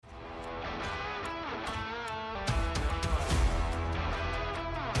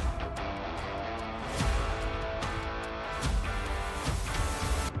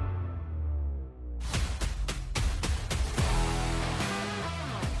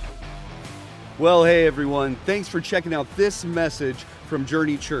Well, hey everyone, thanks for checking out this message from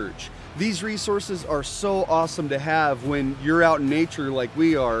Journey Church. These resources are so awesome to have when you're out in nature like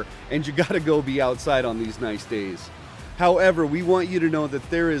we are, and you gotta go be outside on these nice days. However, we want you to know that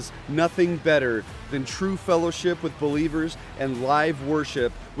there is nothing better than true fellowship with believers and live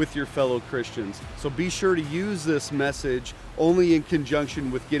worship with your fellow Christians. So be sure to use this message only in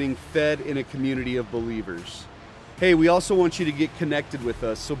conjunction with getting fed in a community of believers. Hey, we also want you to get connected with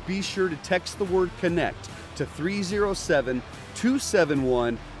us, so be sure to text the word CONNECT to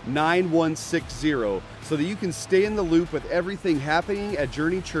 307-271-9160 so that you can stay in the loop with everything happening at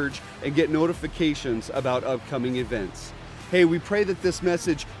Journey Church and get notifications about upcoming events. Hey, we pray that this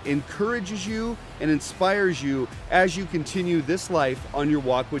message encourages you and inspires you as you continue this life on your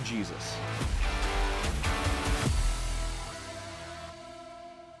walk with Jesus.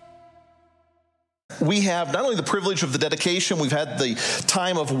 We have not only the privilege of the dedication, we've had the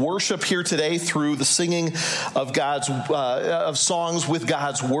time of worship here today through the singing of of songs with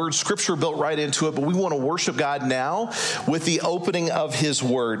God's word, scripture built right into it, but we want to worship God now with the opening of his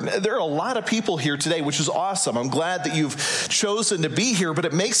word. There are a lot of people here today, which is awesome. I'm glad that you've chosen to be here, but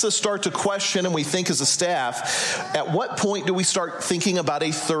it makes us start to question, and we think as a staff, at what point do we start thinking about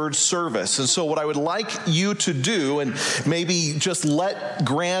a third service? And so what I would like you to do, and maybe just let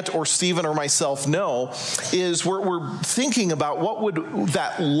Grant or Stephen or myself know, is we're thinking about what would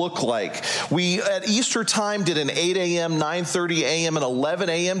that look like. We, at Easter time, did an 8 a.m., 9:30 a.m., and 11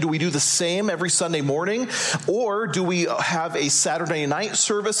 a.m. Do we do the same every Sunday morning? Or do we have a Saturday night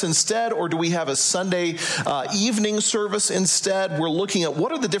service instead? Or do we have a Sunday evening service instead? We're looking at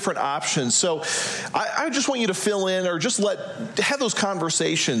what are the different options. So I just want you to fill in, or just have those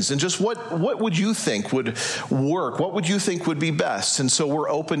conversations, and just what would you think would work? What would you think would be best? And so we're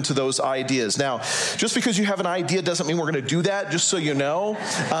open to those ideas. Now, just because you have an idea doesn't mean we're going to do that, just so you know.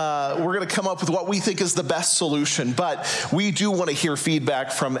 We're going to come up with what we think is the best solution, but we do want to hear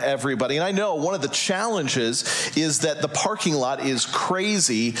feedback from everybody. And I know one of the challenges is that the parking lot is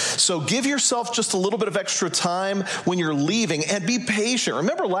crazy, so give yourself just a little bit of extra time when you're leaving, and be patient.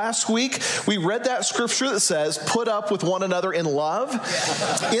 Remember last week, we read that scripture that says, put up with one another in love?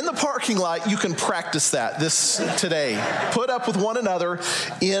 In the parking lot, you can practice that today. Put up with one another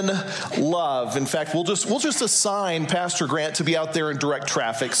in love. In fact, we'll just assign Pastor Grant to be out there in direct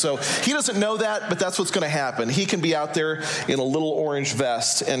traffic. So he doesn't know that, but that's what's going to happen. He can be out there in a little orange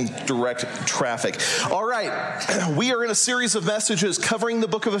vest and direct traffic. All right, we are in a series of messages covering the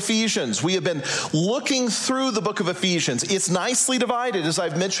book of Ephesians. We have been looking through the book of Ephesians. It's nicely divided, as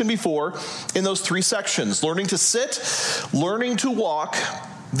I've mentioned before, in those three sections: learning to sit, learning to walk,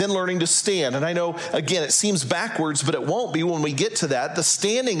 then learning to stand. And I know, again, it seems backwards, but it won't be when we get to that. The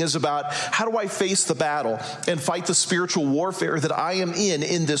standing is about, how do I face the battle and fight the spiritual warfare that I am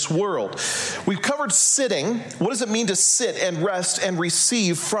in this world? We've covered sitting. What does it mean to sit and rest and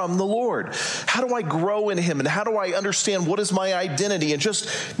receive from the Lord? How do I grow in him? And how do I understand what is my identity? And just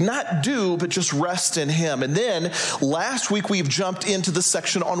not do, but just rest in him. And then last week, we've jumped into the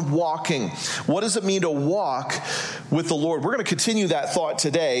section on walking. What does it mean to walk with the Lord? We're going to continue that thought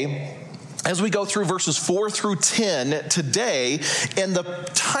today as we go through verses 4 through 10 today. And the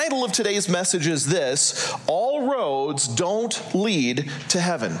title of today's message is this: All Roads Don't Lead to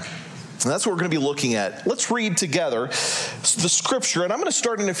Heaven. And that's what we're going to be looking at. Let's read together the scripture. And I'm going to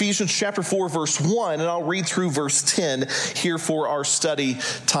start in Ephesians chapter 4, verse 1, and I'll read through verse 10 here for our study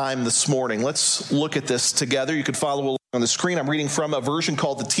time this morning. Let's look at this together. You can follow along on the screen. I'm reading from a version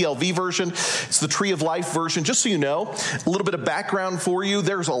called the TLV version. It's the Tree of Life version. Just so you know, a little bit of background for you.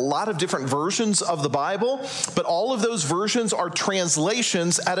 There's a lot of different versions of the Bible, but all of those versions are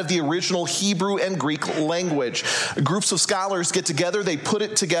translations out of the original Hebrew and Greek language. Groups of scholars get together, they put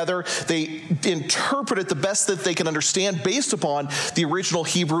it together, they interpret it the best that they can understand based upon the original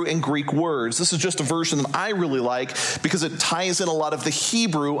Hebrew and Greek words. This is just a version that I really like because it ties in a lot of the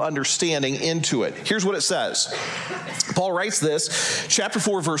Hebrew understanding into it. Here's what it says. Paul writes this, chapter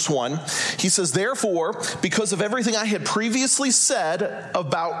 4, verse 1. He says, "Therefore, because of everything I had previously said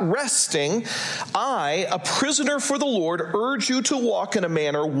about resting, I, a prisoner for the Lord, urge you to walk in a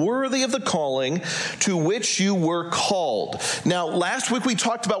manner worthy of the calling to which you were called." Now, last week we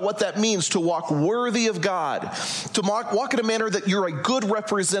talked about what that means to walk worthy of God, to walk in a manner that you're a good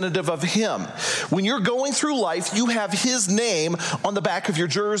representative of him. When you're going through life, you have his name on the back of your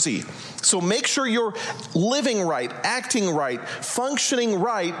jersey. So make sure you're living right, acting right, functioning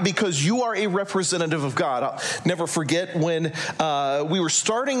right, because you are a representative of God. I'll never forget when we were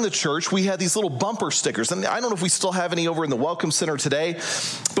starting the church, we had these little bumper stickers. And I don't know if we still have any over in the Welcome Center today,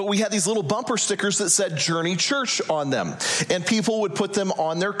 but we had these little bumper stickers that said Journey Church on them. And people would put them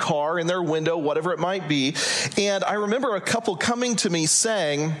on their car, in their window, whatever it might be. And I remember a couple coming to me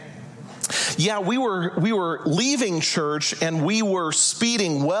saying, yeah, we were leaving church and we were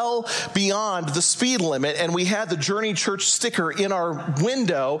speeding well beyond the speed limit, and we had the Journey Church sticker in our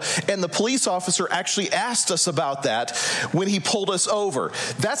window, and the police officer actually asked us about that when he pulled us over.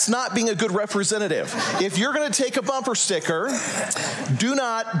 That's not being a good representative. If you're going to take a bumper sticker, do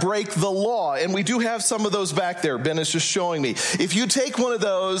not break the law. And we do have some of those back there. Ben is just showing me. If you take one of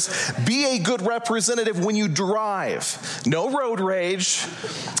those, be a good representative when you drive. No road rage,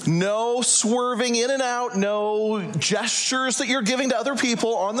 no swerving in and out, no gestures that you're giving to other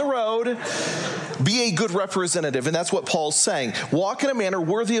people on the road. Be a good representative. And that's what Paul's saying. Walk in a manner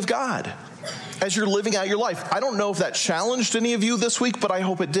worthy of God as you're living out your life. I don't know if that challenged any of you this week, but I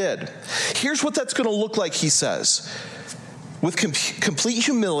hope it did. Here's what that's going to look like, he says. With complete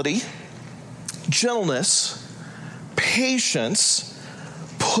humility, gentleness, patience,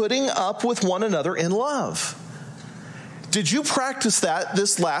 putting up with one another in love. Did you practice that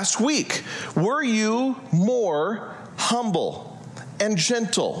this last week? Were you more humble and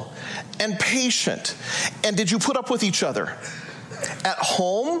gentle and patient? And did you put up with each other? At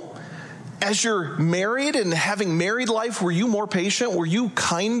home, as you're married and having married life, were you more patient? Were you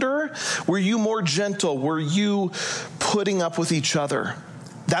kinder? Were you more gentle? Were you putting up with each other?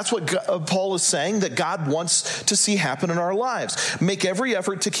 That's what Paul is saying that God wants to see happen in our lives. Make every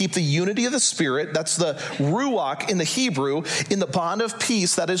effort to keep the unity of the Spirit, that's the ruach in the Hebrew, in the bond of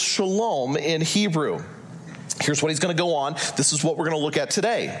peace, that is shalom in Hebrew. Here's what he's going to go on. This is what we're going to look at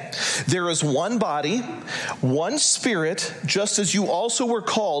today. There is one body, one Spirit, just as you also were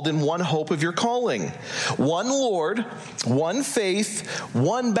called in one hope of your calling. One Lord, one faith,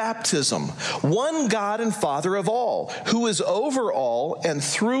 one baptism, one God and Father of all, who is over all and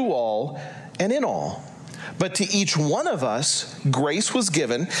through all and in all. But to each one of us, grace was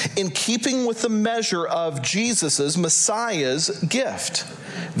given in keeping with the measure of Jesus' Messiah's gift.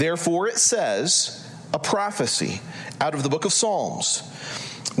 Therefore it says, a prophecy out of the book of Psalms.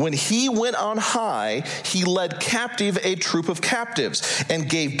 When he went on high, he led captive a troop of captives and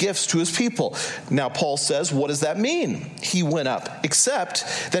gave gifts to his people. Now, Paul says, what does that mean? He went up, except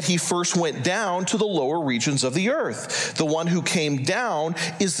that he first went down to the lower regions of the earth. The one who came down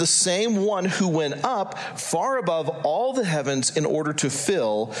is the same one who went up far above all the heavens in order to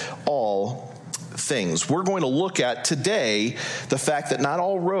fill all things. We're going to look at today the fact that not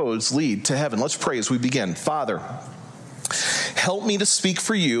all roads lead to heaven. Let's pray as we begin. Father, help me to speak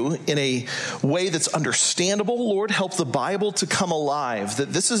for you in a way that's understandable. Lord, help the Bible to come alive.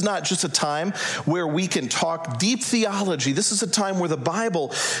 That this is not just a time where we can talk deep theology. This is a time where the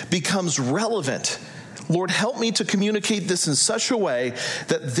Bible becomes relevant. Lord, help me to communicate this in such a way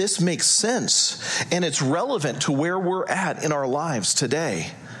that this makes sense and it's relevant to where we're at in our lives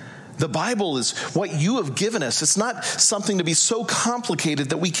today. The Bible is what you have given us. It's not something to be so complicated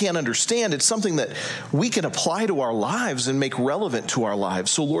that we can't understand. It's something that we can apply to our lives and make relevant to our lives.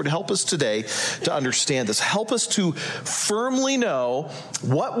 So, Lord, help us today to understand this. Help us to firmly know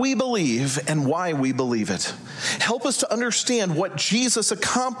what we believe and why we believe it. Help us to understand what Jesus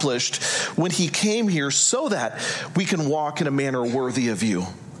accomplished when he came here so that we can walk in a manner worthy of you.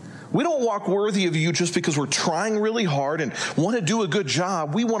 We don't walk worthy of you just because we're trying really hard and want to do a good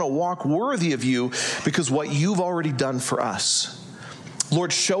job. We want to walk worthy of you because what you've already done for us.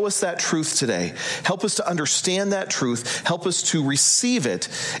 Lord, show us that truth today. Help us to understand that truth. Help us to receive it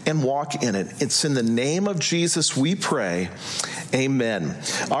and walk in it. It's in the name of Jesus we pray. Amen.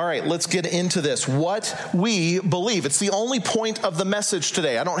 All right, let's get into this. What we believe. It's the only point of the message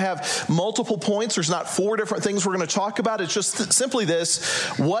today. I don't have multiple points. There's not 4 different things we're going to talk about. It's just simply this,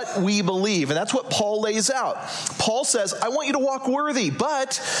 what we believe. And that's what Paul lays out. Paul says, I want you to walk worthy,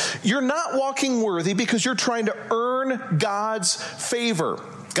 but you're not walking worthy because you're trying to earn God's favor.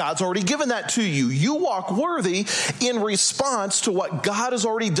 God's already given that to you. You walk worthy in response to what God has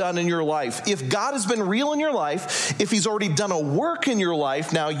already done in your life. If God has been real in your life, if he's already done a work in your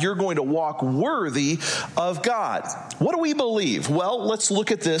life, now you're going to walk worthy of God. What do we believe? Well, let's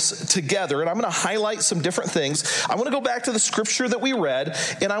look at this together, and I'm going to highlight some different things. I want to go back to the scripture that we read,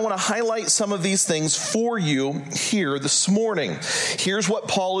 and I want to highlight some of these things for you here this morning. Here's what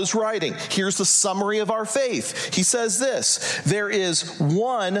Paul is writing. Here's the summary of our faith. He says this, there is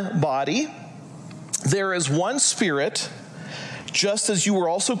one body, there is one Spirit, just as you were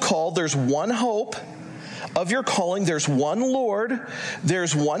also called, there's one hope of your calling. There's one Lord,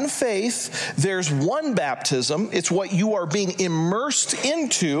 there's one faith, there's one baptism. It's what you are being immersed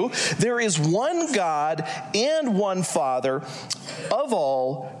into. There is one God and one Father of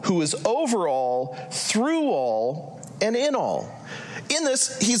all, who is over all, through all, and in all. In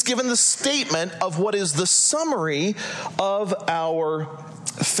this, he's given the statement of what is the summary of our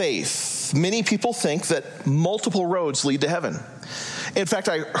faith. Many people think that multiple roads lead to heaven. In fact,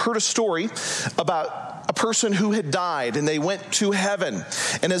 I heard a story about a person who had died, and they went to heaven.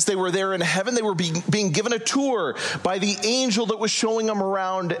 And as they were there in heaven, they were being given a tour by the angel that was showing them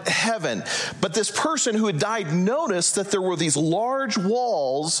around heaven. But this person who had died noticed that there were these large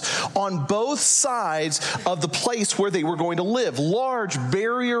walls on both sides of the place where they were going to live. Large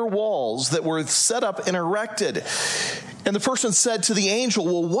barrier walls that were set up and erected. And the person said to the angel,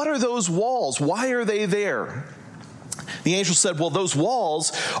 "Well, what are those walls? Why are they there?" The angel said, "Well, those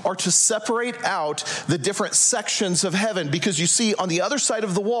walls are to separate out the different sections of heaven, because you see, on the other side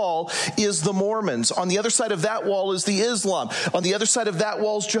of the wall is the Mormons. On the other side of that wall is the Islam. On the other side of that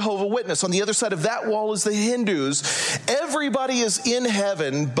wall is Jehovah's Witness. On the other side of that wall is the Hindus. Everybody is in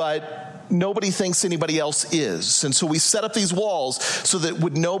heaven, but nobody thinks anybody else is. And so we set up these walls so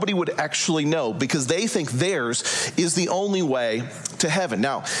that nobody would actually know, because they think theirs is the only way to heaven."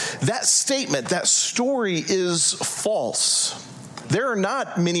 Now, that statement, that story is false. There are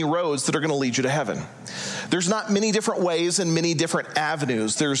not many roads that are going to lead you to heaven. There's not many different ways and many different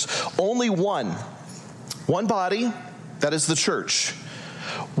avenues. There's only one body, that is the church.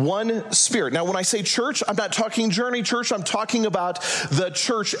 One Spirit. Now, when I say church, I'm not talking Journey Church. I'm talking about the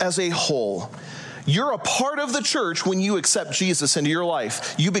church as a whole. You're a part of the church when you accept Jesus into your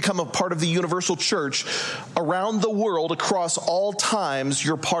life. You become a part of the universal church around the world, across all times.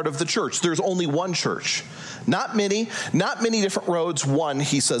 You're part of the church. There's only one church. Not many different roads. One,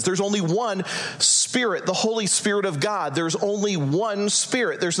 he says. There's only one Spirit, the Holy Spirit of God. There's only one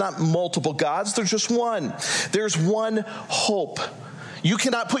Spirit. There's not multiple gods. There's just one. There's one hope. You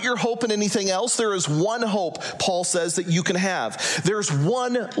cannot put your hope in anything else. There is one hope, Paul says, that you can have. There's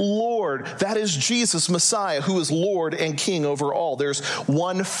one Lord. That is Jesus, Messiah, who is Lord and King over all. There's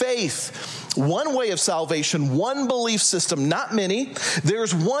one faith, one way of salvation, one belief system, not many.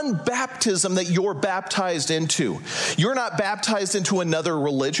 There's one baptism that you're baptized into. You're not baptized into another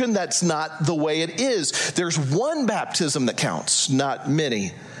religion. That's not the way it is. There's one baptism that counts, not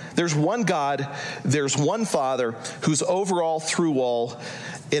many. There's one God, there's one Father who's over all, through all,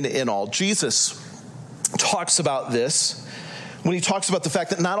 and in all. Jesus talks about this when he talks about the fact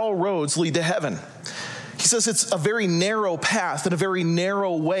that not all roads lead to heaven. He says it's a very narrow path and a very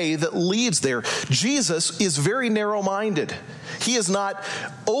narrow way that leads there. Jesus is very narrow-minded. He is not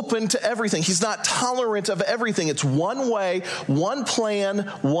open to everything. He's not tolerant of everything. It's one way, one plan,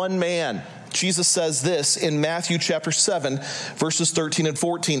 one man. Jesus says this in Matthew chapter 7, verses 13 and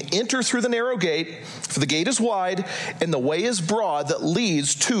 14. "Enter through the narrow gate, for the gate is wide, and the way is broad that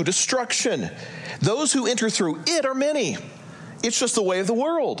leads to destruction. Those who enter through it are many. It's just the way of the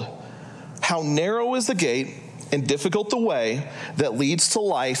world. How narrow is the gate, and difficult the way that leads to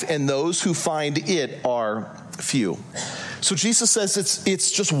life, and those who find it are few." So Jesus says it's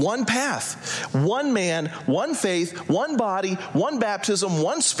just one path, one man, one faith, one body, one baptism,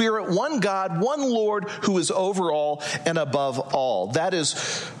 one Spirit, one God, one Lord who is over all and above all. That is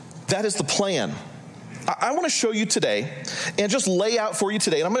the plan. I want to show you today and just lay out for you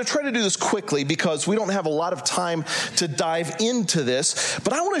today, and I'm going to try to do this quickly because we don't have a lot of time to dive into this,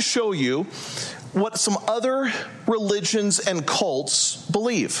 but I want to show you what some other religions and cults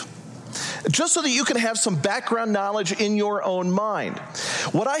believe, just so that you can have some background knowledge in your own mind.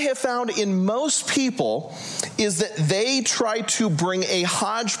 What I have found in most people is that they try to bring a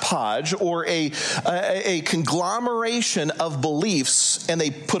hodgepodge or a conglomeration of beliefs, and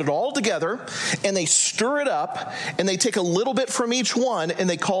they put it all together, and they stir it up, and they take a little bit from each one, and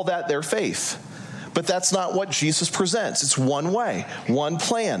they call that their faith. But that's not what Jesus presents. It's one way, one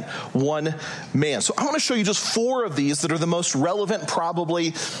plan, one man. So I want to show you just 4 of these that are the most relevant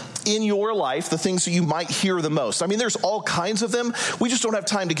probably in your life, the things that you might hear the most. I mean, there's all kinds of them. We just don't have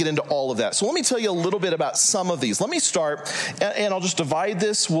time to get into all of that. So let me tell you a little bit about some of these. Let me start, and I'll just divide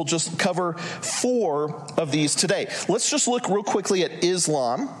this. We'll just cover 4 of these today. Let's just look real quickly at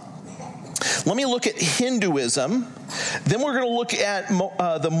Islam. Let me look at Hinduism. Then we're going to look at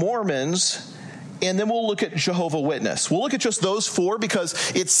the Mormons. and then we'll look at Jehovah's Witness. We'll look at just those four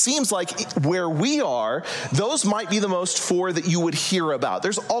because it seems like where we are, those might be the most four that you would hear about.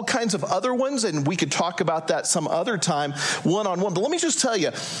 There's all kinds of other ones, and we could talk about that some other time, one-on-one. But let me just tell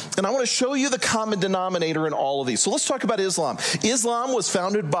you, and I want to show you the common denominator in all of these. So let's talk about Islam. Islam was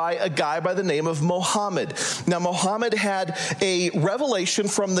founded by a guy by the name of Muhammad. Now, Muhammad had a revelation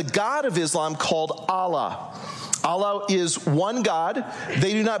from the God of Islam called Allah. Allah is one God.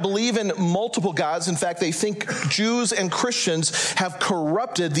 They do not believe in multiple gods. In fact, they think Jews and Christians have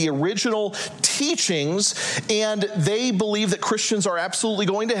corrupted the original teachings, and they believe that Christians are absolutely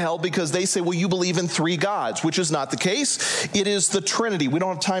going to hell because they say, well, you believe in three gods, which is not the case. It is the Trinity. We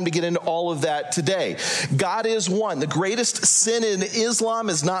don't have time to get into all of that today. God is one. The greatest sin in Islam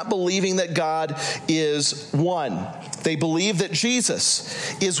is not believing that God is one. They believe that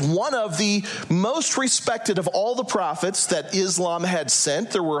Jesus is one of the most respected of all the prophets that Islam had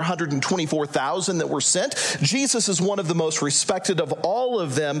sent. There were 124,000 that were sent. Jesus is one of the most respected of all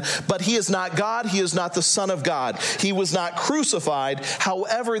of them, but he is not God. He is not the Son of God. He was not crucified.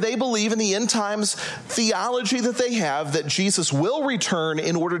 However, they believe in the end times theology that they have that Jesus will return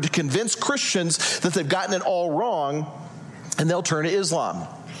in order to convince Christians that they've gotten it all wrong, and they'll turn to Islam.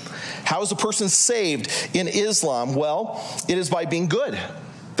 How is a person saved in Islam? Well, it is by being good.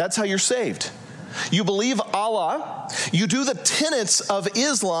 That's how you're saved. You believe Allah, you do the tenets of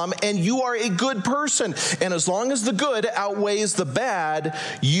Islam, and you are a good person. And as long as the good outweighs the bad,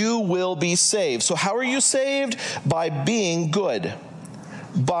 you will be saved. So how are you saved? By being good.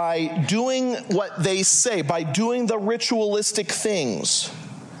 By doing what they say, by doing the ritualistic things.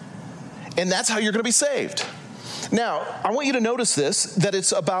 And that's how you're going to be saved. Now, I want you to notice this, that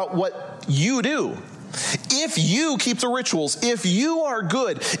it's about what you do. If you keep the rituals, if you are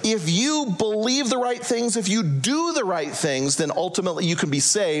good, if you believe the right things, if you do the right things, then ultimately you can be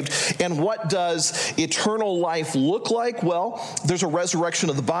saved. And what does eternal life look like? Well, there's a resurrection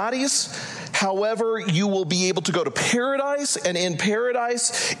of the bodies. However, you will be able to go to paradise, and in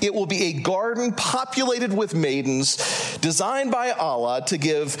paradise, it will be a garden populated with maidens designed by Allah to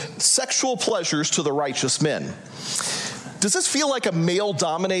give sexual pleasures to the righteous men. Does this feel like a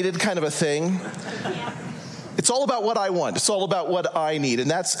male-dominated kind of a thing? It's all about what I want. It's all about what I need.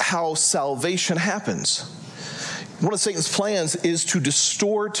 And that's how salvation happens. One of Satan's plans is to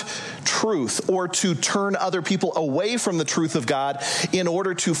distort truth or to turn other people away from the truth of God in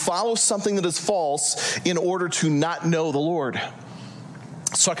order to follow something that is false in order to not know the Lord.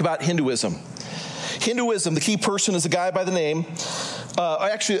 Let's talk about Hinduism. Hinduism, the key person is a guy by the name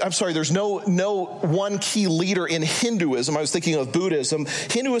there's no one key leader in Hinduism. I was thinking of Buddhism.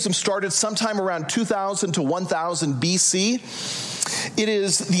 Hinduism started sometime around 2000 to 1000 BC. It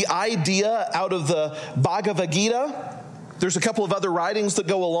is the idea out of the Bhagavad Gita. There's a couple of other writings that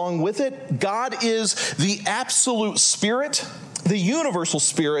go along with it. God is the absolute spirit, the universal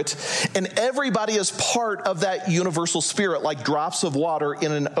spirit, and everybody is part of that universal spirit, like drops of water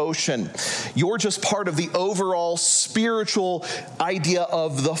in an ocean. You're just part of the overall spiritual idea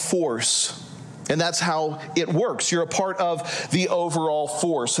of the force. And that's how it works. You're a part of the overall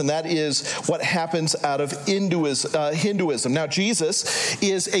force. And that is what happens out of Hinduism. Now, Jesus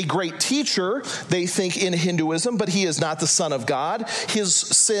is a great teacher, they think, in Hinduism, but he is not the Son of God. His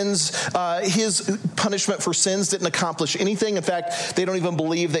punishment for sins didn't accomplish anything. In fact, they don't even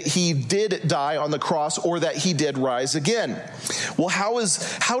believe that he did die on the cross or that he did rise again. Well, how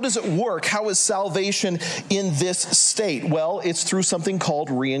does it work? How is salvation in this state? Well, it's through something called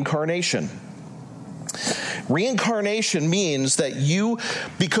reincarnation. Reincarnation means that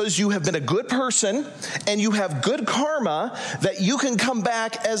because you have been a good person and you have good karma, that you can come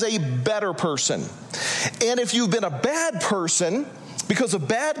back as a better person. And if you've been a bad person, because of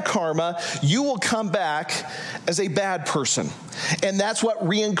bad karma, you will come back as a bad person. And that's what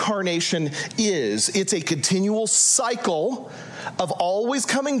reincarnation is. It's a continual cycle of always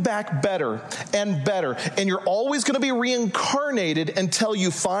coming back better and better. And you're always going to be reincarnated until you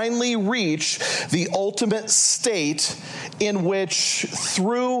finally reach the ultimate state in which,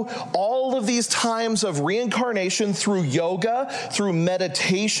 through all of these times of reincarnation, through yoga, through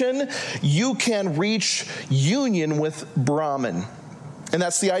meditation, you can reach union with Brahman. And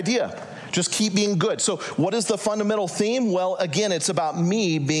that's the idea. Just keep being good. So what is the fundamental theme? Well, again, it's about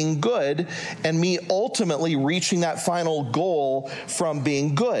me being good and me ultimately reaching that final goal from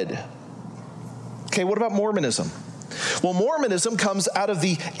being good. Okay, what about Mormonism? Well, Mormonism comes out of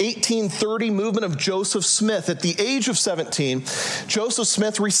the 1830 movement of Joseph Smith. At the age of 17, Joseph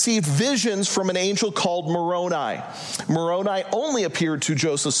Smith received visions from an angel called Moroni. Moroni only appeared to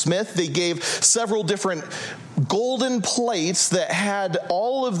Joseph Smith. They gave several different golden plates that had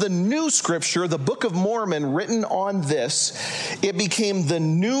all of the new scripture, the Book of Mormon, written on this. It became the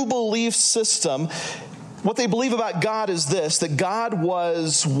new belief system. What they believe about God is this, that God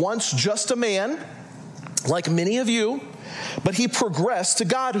was once just a man, like many of you, but he progressed to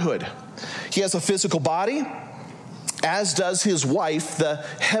godhood. He has a physical body, as does his wife, the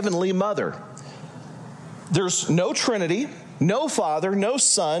heavenly mother. There's no Trinity, no Father, no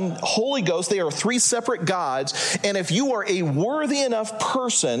Son, Holy Ghost. They are three separate gods. And if you are a worthy enough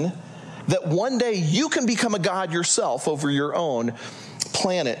person that one day you can become a god yourself over your own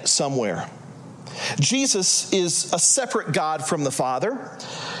planet somewhere. Jesus is a separate God from the Father.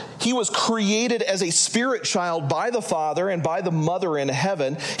 He was created as a spirit child by the Father and by the Mother in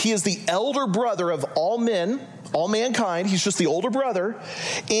heaven. He is the elder brother of all men, all mankind. He's just the older brother.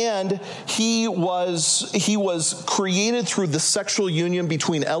 And he was created through the sexual union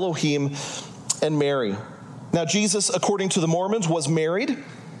between Elohim and Mary. Now, Jesus, according to the Mormons, was married.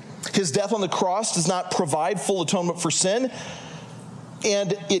 His death on the cross does not provide full atonement for sin.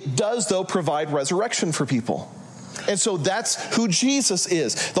 And it does, though, provide resurrection for people. And so that's who Jesus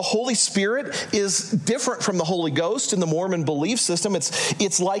is. The Holy Spirit is different from the Holy Ghost in the Mormon belief system.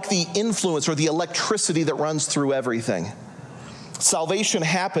 It's like the influence or the electricity that runs through everything. Salvation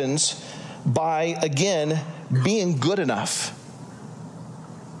happens by, again, being good enough.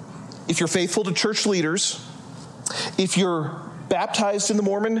 If you're faithful to church leaders, if you're baptized in the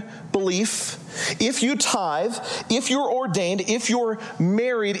Mormon belief, if you tithe, if you're ordained, if you're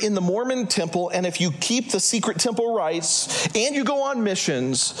married in the Mormon temple, and if you keep the secret temple rites, and you go on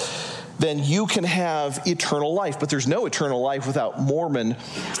missions, then you can have eternal life. But there's no eternal life without Mormon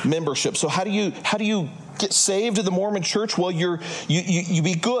membership. So how do you get saved in the Mormon church? Well, you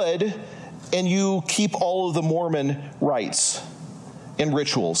be good, and you keep all of the Mormon rites and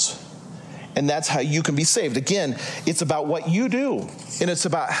rituals. And that's how you can be saved. Again, it's about what you do, and it's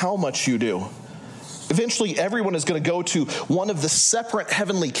about how much you do. Eventually, everyone is going to go to one of the separate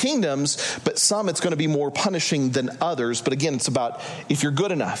heavenly kingdoms, but some it's going to be more punishing than others. But again, it's about if you're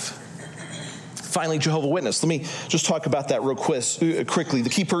good enough. Finally, Jehovah's Witness. Let me just talk about that real quickly. The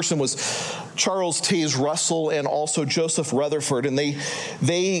key person was Charles Taze Russell and also Joseph Rutherford, and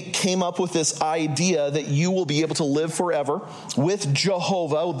they came up with this idea that you will be able to live forever with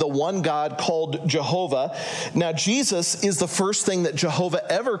Jehovah, the one God called Jehovah. Now, Jesus is the first thing that Jehovah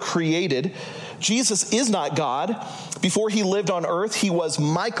ever created. Jesus is not God. Before he lived on earth, he was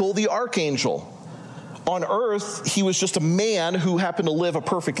Michael the archangel. On earth, he was just a man who happened to live a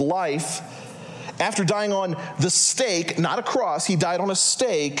perfect life. After dying on the stake, not a cross, he died on a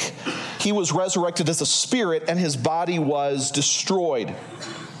stake, he was resurrected as a spirit and his body was destroyed.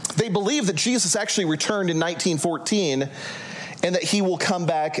 They believe that Jesus actually returned in 1914 and that he will come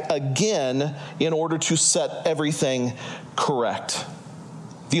back again in order to set everything correct.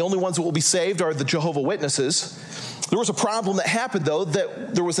 The only ones that will be saved are the Jehovah's Witnesses. There was a problem that happened, though,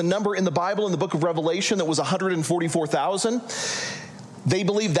 that there was a number in the Bible in the book of Revelation that was 144,000. They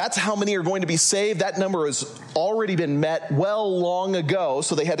believe that's how many are going to be saved. That number has already been met long ago,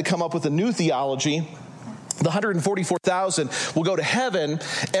 so they had to come up with a new theology. The 144,000 will go to heaven.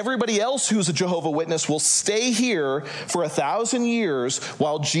 Everybody else who's a Jehovah's Witness will stay here for 1,000 years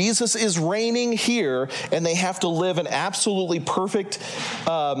while Jesus is reigning here, and they have to live an absolutely perfect,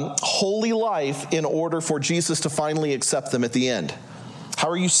 holy life in order for Jesus to finally accept them at the end. How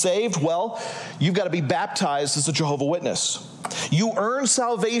are you saved? Well, you've got to be baptized as a Jehovah's Witness. You earn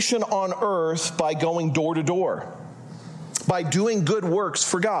salvation on earth by going door to door, by doing good works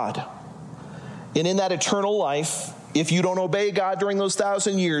for God. And in that eternal life, if you don't obey God during those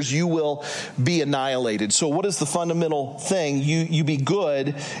 1,000 years, you will be annihilated. So what is the fundamental thing? You be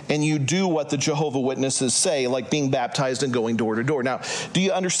good and you do what the Jehovah's Witnesses say, like being baptized and going door to door. Now, do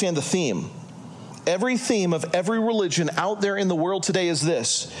you understand the theme? Every theme of every religion out there in the world today is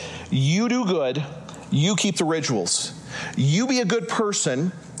this: you do good, you keep the rituals. You be a good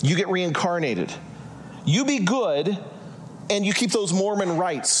person, you get reincarnated. You be good and you keep those Mormon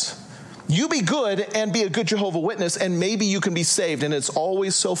rites. You be good and be a good Jehovah's Witness, and maybe you can be saved. And it's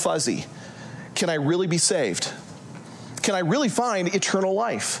always so fuzzy. Can I really be saved? Can I really find eternal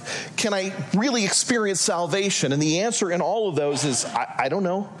life? Can I really experience salvation? And the answer in all of those is, I don't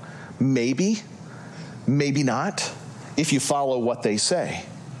know. Maybe, maybe not, if you follow what they say.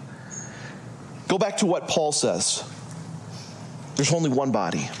 Go back to what Paul says. There's only one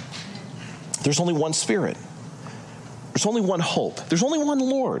body. There's only one Spirit. There's only one hope. There's only one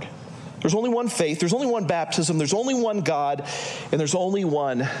Lord. There's only one faith. There's only one baptism. There's only one God. And there's only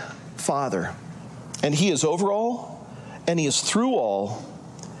one Father. And he is over all, and he is through all,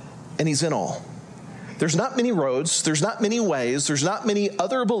 and he's in all. There's not many roads. There's not many ways. There's not many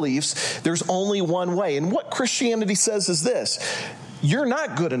other beliefs. There's only one way. And what Christianity says is this: you're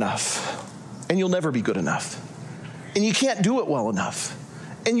not good enough, and you'll never be good enough. And you can't do it well enough,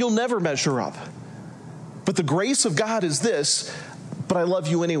 and you'll never measure up. But the grace of God is this: but I love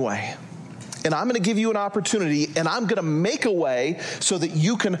you anyway. And I'm going to give you an opportunity, and I'm going to make a way so that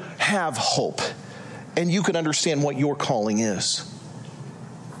you can have hope and you can understand what your calling is.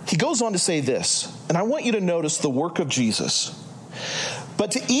 He goes on to say this, and I want you to notice the work of Jesus.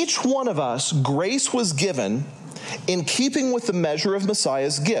 But to each one of us, grace was given in keeping with the measure of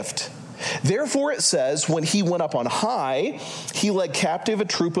Messiah's gift. Therefore it says, when he went up on high, he led captive a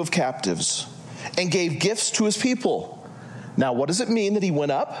troop of captives and gave gifts to his people. Now, what does it mean that he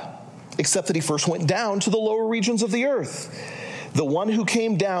went up? Except that he first went down to the lower regions of the earth. The one who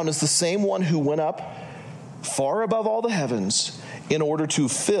came down is the same one who went up far above all the heavens in order to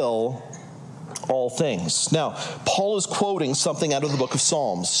fill all things. Now, Paul is quoting something out of the book of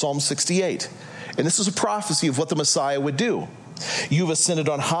Psalms, Psalm 68. And this is a prophecy of what the Messiah would do. You've ascended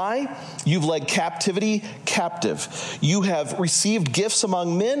on high. You've led captivity captive. You have received gifts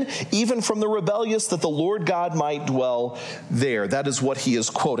among men, even from the rebellious, that the Lord God might dwell there. That is what he is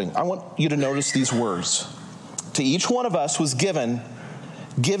quoting. I want you to notice these words. To each one of us was given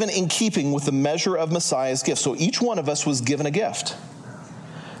in keeping with the measure of Messiah's gift. So each one of us was given a gift.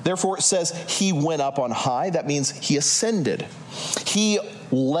 Therefore it says he went up on high. That means he ascended. He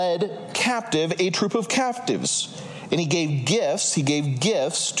led captive a troop of captives. And he gave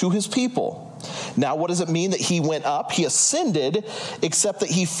gifts to his people. Now, what does it mean that he went up? He ascended, except that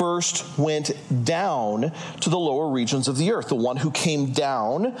he first went down to the lower regions of the earth. The one who came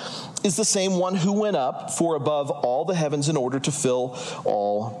down is the same one who went up for above all the heavens in order to fill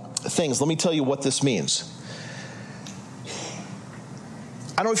all things. Let me tell you what this means.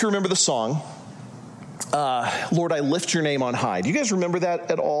 I don't know if you remember the song, Lord, I lift your name on high. Do you guys remember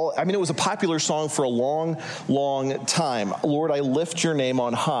that at all? I mean, it was a popular song for a long, long time. Lord, I lift your name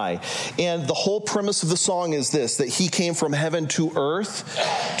on high. And the whole premise of the song is this, that he came from heaven to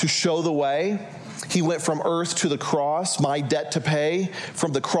earth to show the way. He went from earth to the cross, my debt to pay,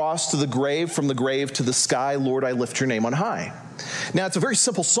 from the cross to the grave, from the grave to the sky. Lord, I lift your name on high. Now, it's a very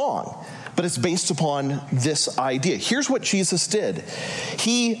simple song, but it's based upon this idea. Here's what Jesus did.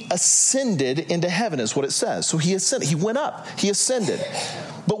 He ascended into heaven, is what it says. So he ascended. He went up. He ascended.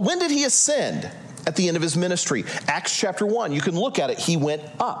 But when did he ascend? At the end of his ministry. Acts chapter 1, you can look at it. He went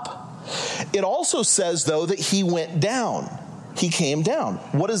up. It also says, though, that he went down. He came down.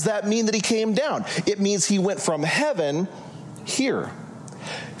 What does that mean that he came down? It means he went from heaven here.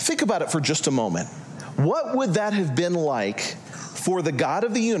 Think about it for just a moment. What would that have been like for the God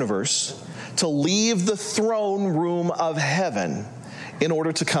of the universe to leave the throne room of heaven in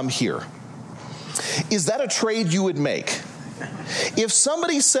order to come here? Is that a trade you would make? If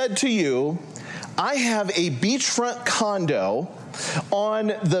somebody said to you, I have a beachfront condo on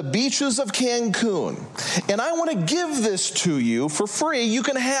the beaches of Cancun, and I want to give this to you for free, you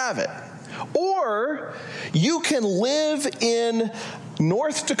can have it. Or you can live in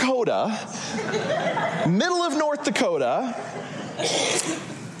North Dakota, middle of North Dakota.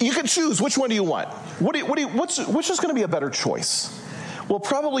 You can choose. Which one do you want? Which is going to be a better choice? Well,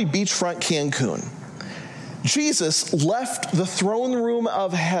 probably beachfront Cancun. Jesus left the throne room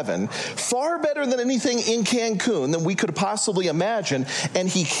of heaven far better than anything in Cancun than we could possibly imagine, and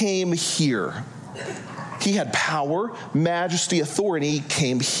he came here. He had power, majesty, authority. He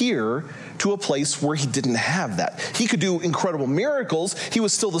came here to a place where he didn't have that. He could do incredible miracles. He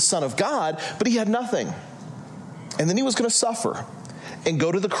was still the Son of God, but he had nothing. And then he was going to suffer and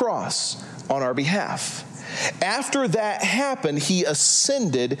go to the cross on our behalf. After that happened, he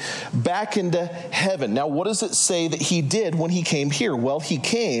ascended back into heaven. Now, what does it say that he did when he came here? Well, he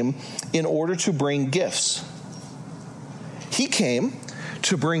came in order to bring gifts. He came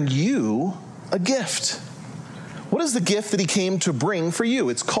to bring you a gift. What is the gift that he came to bring for you?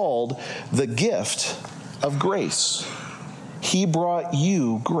 It's called the gift of grace. He brought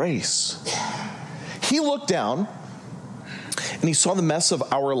you grace. He looked down and he saw the mess of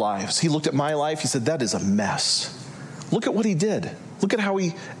our lives. He looked at my life. He said, that is a mess. Look at what he did. Look at how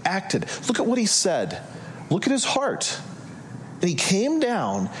he acted. Look at what he said. Look at his heart. And he came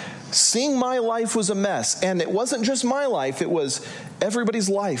down, seeing my life was a mess. And it wasn't just my life. It was everybody's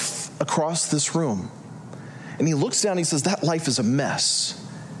life across this room. And he looks down and he says, that life is a mess.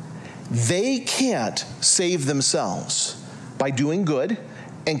 they can't save themselves by doing good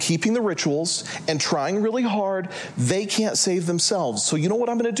and keeping the rituals and trying really hard. They can't save themselves. So you know what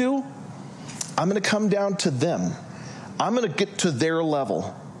I'm going to do? I'm going to come down to them. I'm going to get to their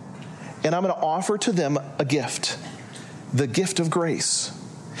level. And I'm going to offer to them a gift, the gift of grace.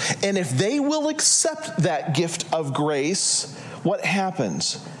 And if they will accept that gift of grace, what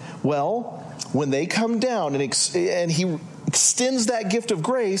happens? Well, when they come down and he extends that gift of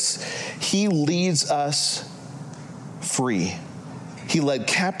grace, he leads us free. He led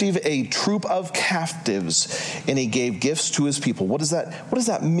captive a troop of captives, and he gave gifts to his people. What does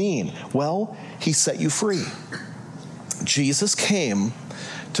that mean? Well, he set you free. Jesus came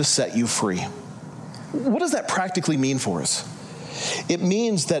to set you free. What does that practically mean for us? It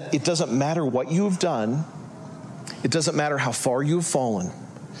means that it doesn't matter what you have done. It doesn't matter how far you have fallen.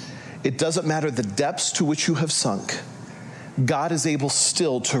 It doesn't matter the depths to which you have sunk. God is able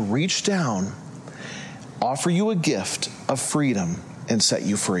still to reach down, offer you a gift of freedom, and set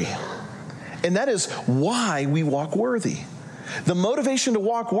you free. And that is why we walk worthy. The motivation to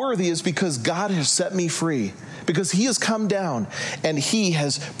walk worthy is because God has set me free, because he has come down and he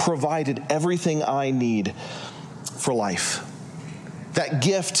has provided everything I need for life. That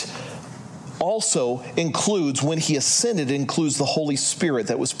gift also includes, when he ascended, includes the Holy Spirit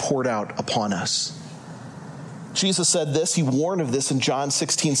that was poured out upon us. Jesus said this, he warned of this in John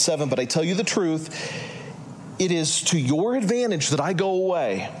 16:7, but I tell you the truth, it is to your advantage that I go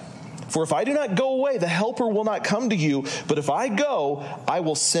away. For if I do not go away, the Helper will not come to you. But if I go, I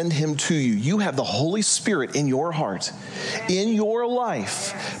will send him to you. You have the Holy Spirit in your heart, in your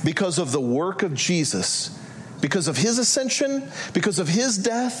life, because of the work of Jesus, because of his ascension, because of his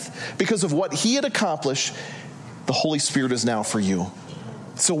death, because of what he had accomplished. The Holy Spirit is now for you.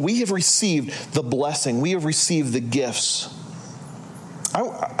 So we have received the blessing. We have received the gifts.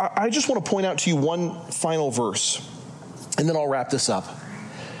 I just want to point out to you one final verse, and then I'll wrap this up.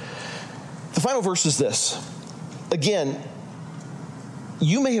 The final verse is this. Again,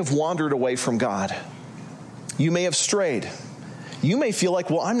 you may have wandered away from God. You may have strayed. You may feel like,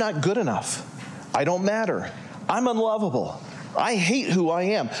 well, I'm not good enough. I don't matter. I'm unlovable. I hate who I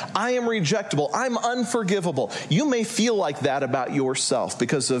am. I am rejectable. I'm unforgivable. You may feel like that about yourself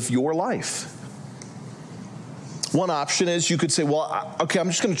because of your life. One option is you could say, well, okay, I'm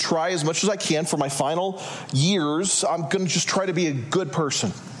just going to try as much as I can for my final years. I'm going to just try to be a good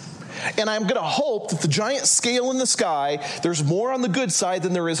person. And I'm going to hope that the giant scale in the sky, there's more on the good side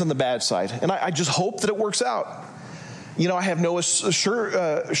than there is on the bad side. And I just hope that it works out. You know, I have no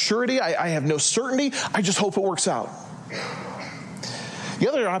surety. I have no certainty. I just hope it works out. The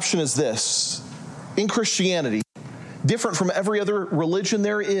other option is this. In Christianity, different from every other religion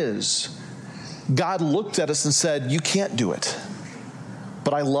there is, God looked at us and said, you can't do it,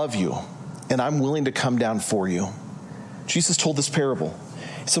 but I love you, and I'm willing to come down for you. Jesus told this parable.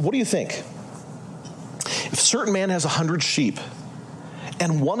 He said, what do you think? If a certain man has 100 sheep,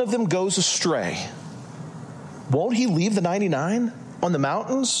 and one of them goes astray, won't he leave the 99 on the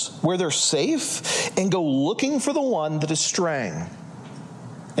mountains where they're safe and go looking for the one that is straying?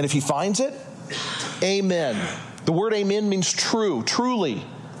 And if he finds it, amen. The word amen means true, truly.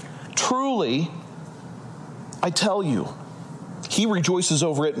 Truly, I tell you, he rejoices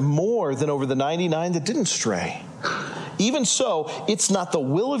over it more than over the 99 that didn't stray. Even so, it's not the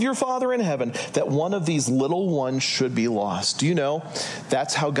will of your Father in heaven that one of these little ones should be lost. Do you know?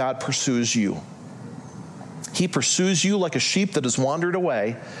 That's how God pursues you. He pursues you like a sheep that has wandered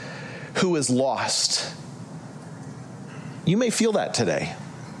away, who is lost. You may feel that today.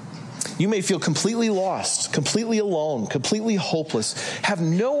 You may feel completely lost, completely alone, completely hopeless, have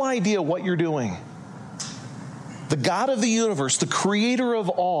no idea what you're doing. The God of the universe, the creator of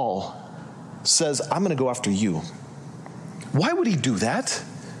all, says, I'm going to go after you. Why would he do that?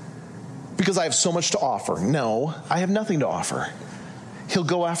 Because I have so much to offer. No, I have nothing to offer. He'll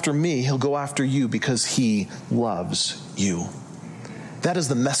go after me. He'll go after you because he loves you. That is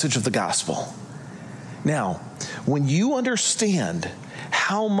the message of the gospel. Now, when you understand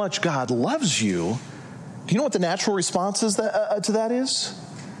how much God loves you, do you know what the natural response is to that is?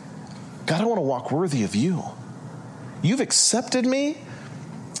 God, I want to walk worthy of you. You've accepted me.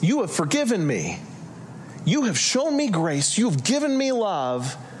 You have forgiven me. You have shown me grace. You've given me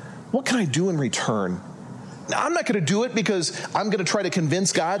love. What can I do in return? Now, I'm not going to do it because I'm going to try to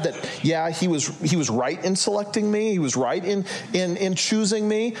convince God that, yeah, he was right in selecting me. He was right in choosing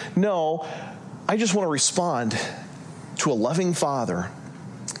me. No, I just want to respond to a loving Father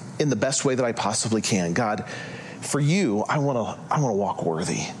in the best way that I possibly can. God, for you, I want to walk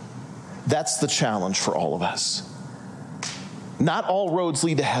worthy. That's the challenge for all of us. Not all roads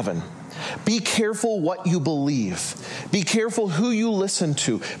lead to heaven. Be careful what you believe. Be careful who you listen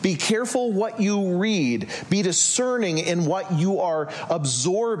to. Be careful what you read. Be discerning in what you are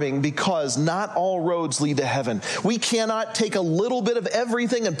absorbing, because not all roads lead to heaven. We cannot take a little bit of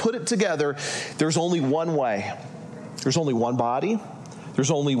everything and put it together. There's only one way. There's only one body. There's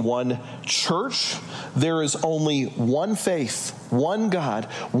only one church. There is only one faith, one God,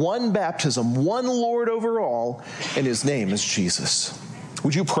 one baptism, one Lord over all, and his name is Jesus.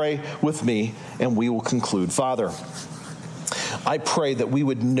 Would you pray with me, and we will conclude. Father, I pray that we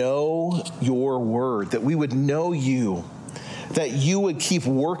would know your word, that we would know you, that you would keep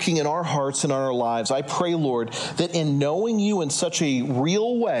working in our hearts and in our lives. I pray, Lord, that in knowing you in such a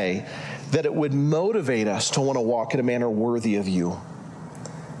real way, that it would motivate us to want to walk in a manner worthy of you.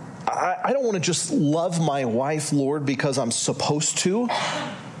 I don't want to just love my wife, Lord, because I'm supposed to.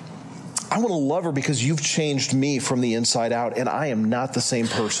 I want to love her because you've changed me from the inside out, and I am not the same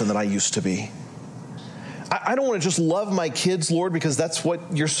person that I used to be. I don't want to just love my kids, Lord, because that's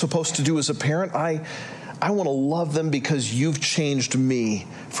what you're supposed to do as a parent. I want to love them because you've changed me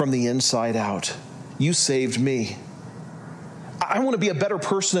from the inside out. You saved me. I want to be a better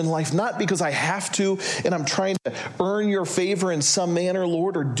person in life, not because I have to and I'm trying to earn your favor in some manner,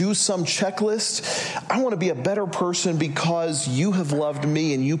 Lord, or do some checklist. I want to be a better person because you have loved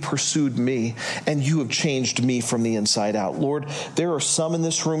me and you pursued me and you have changed me from the inside out. Lord, there are some in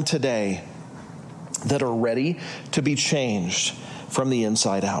this room today that are ready to be changed from the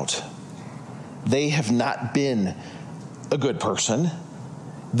inside out. They have not been a good person.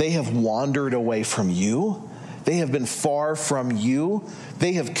 They have wandered away from you. They have been far from you.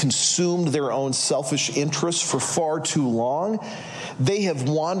 They have consumed their own selfish interests for far too long. They have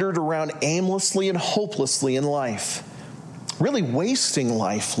wandered around aimlessly and hopelessly in life, really wasting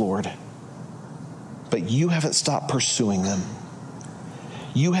life, Lord. But you haven't stopped pursuing them.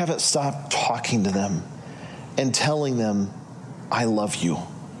 You haven't stopped talking to them and telling them, I love you.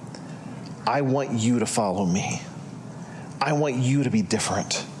 I want you to follow me. I want you to be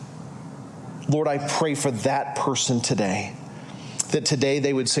different. Lord, I pray for that person today, that today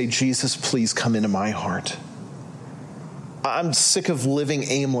they would say, Jesus, please come into my heart. I'm sick of living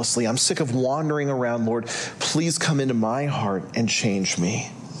aimlessly. I'm sick of wandering around, Lord. Please come into my heart and change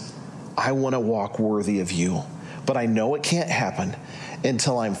me. I want to walk worthy of you, but I know it can't happen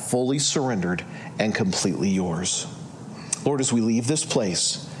until I'm fully surrendered and completely yours. Lord, as we leave this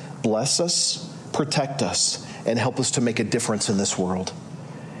place, bless us, protect us, and help us to make a difference in this world.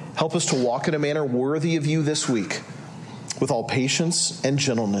 Help us to walk in a manner worthy of you this week, with all patience and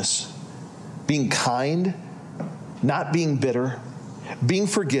gentleness, being kind, not being bitter, being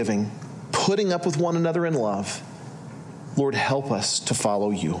forgiving, putting up with one another in love. Lord, help us to follow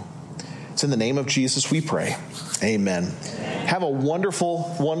you. It's in the name of Jesus we pray. Amen. Have a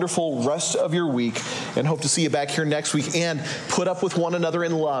wonderful, wonderful rest of your week, and hope to see you back here next week, and put up with one another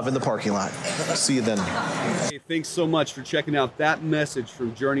in love in the parking lot. See you then. Hey, thanks so much for checking out that message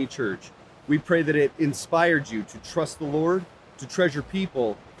from Journey Church. We pray that it inspired you to trust the Lord, to treasure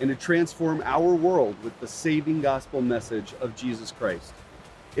people, and to transform our world with the saving gospel message of Jesus Christ.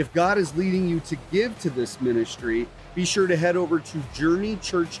 If God is leading you to give to this ministry, be sure to head over to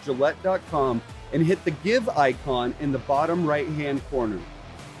journeychurchgillette.com and hit the give icon in the bottom right-hand corner.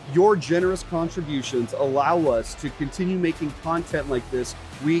 Your generous contributions allow us to continue making content like this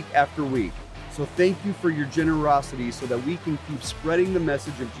week after week. So thank you for your generosity so that we can keep spreading the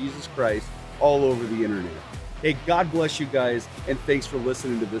message of Jesus Christ all over the internet. Hey, God bless you guys, and thanks for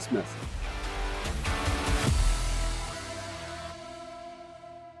listening to this message.